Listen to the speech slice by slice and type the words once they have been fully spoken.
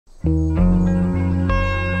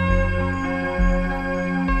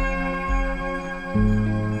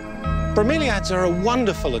Bromeliads are a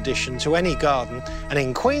wonderful addition to any garden, and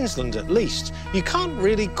in Queensland at least, you can't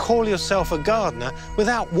really call yourself a gardener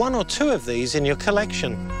without one or two of these in your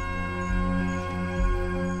collection.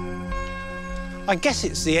 I guess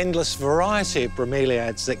it's the endless variety of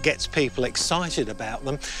bromeliads that gets people excited about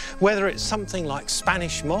them, whether it's something like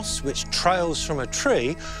Spanish moss, which trails from a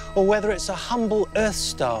tree, or whether it's a humble earth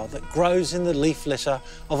star that grows in the leaf litter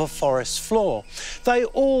of a forest floor. They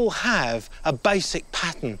all have a basic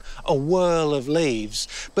pattern, a whirl of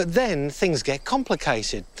leaves, but then things get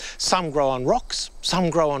complicated. Some grow on rocks, some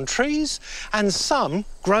grow on trees, and some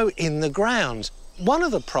grow in the ground. One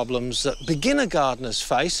of the problems that beginner gardeners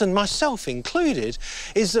face, and myself included,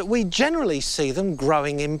 is that we generally see them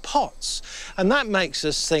growing in pots. And that makes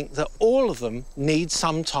us think that all of them need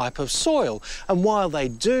some type of soil. And while they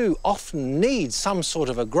do often need some sort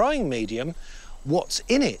of a growing medium, what's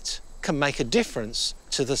in it can make a difference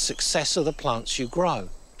to the success of the plants you grow.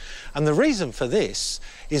 And the reason for this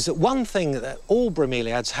is that one thing that all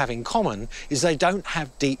bromeliads have in common is they don't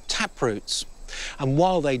have deep taproots. And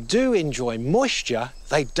while they do enjoy moisture,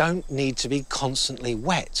 they don't need to be constantly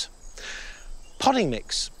wet. Potting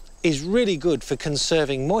mix is really good for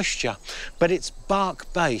conserving moisture, but it's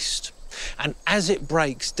bark-based. And as it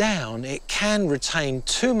breaks down, it can retain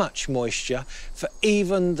too much moisture for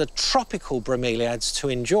even the tropical bromeliads to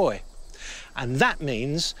enjoy. And that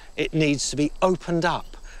means it needs to be opened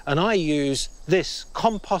up. And I use this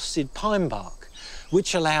composted pine bark,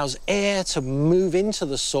 which allows air to move into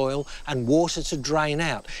the soil and water to drain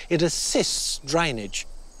out. It assists drainage.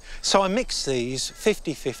 So I mix these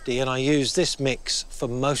 50-50, and I use this mix for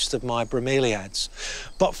most of my bromeliads.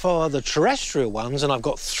 But for the terrestrial ones, and I've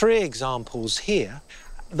got 3 examples here,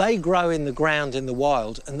 they grow in the ground in the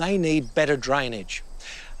wild and they need better drainage.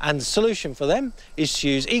 And the solution for them is to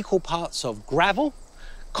use equal parts of gravel,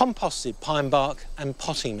 composted pine bark and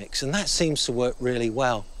potting mix, and that seems to work really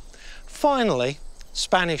well. Finally,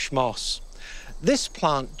 Spanish moss. This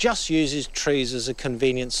plant just uses trees as a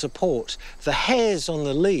convenient support. The hairs on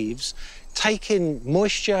the leaves take in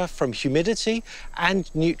moisture from humidity and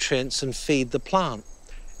nutrients and feed the plant.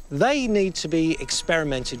 They need to be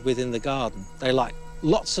experimented with in the garden. They like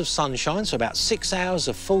lots of sunshine, so about 6 hours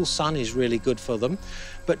of full sun is really good for them.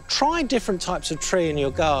 But try different types of tree in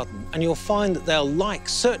your garden and you'll find that they'll like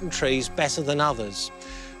certain trees better than others.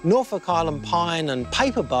 Norfolk Island pine and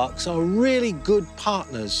paperbarks are really good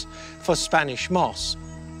partners for Spanish moss.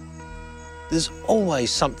 There's always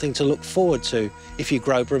something to look forward to if you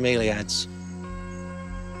grow bromeliads.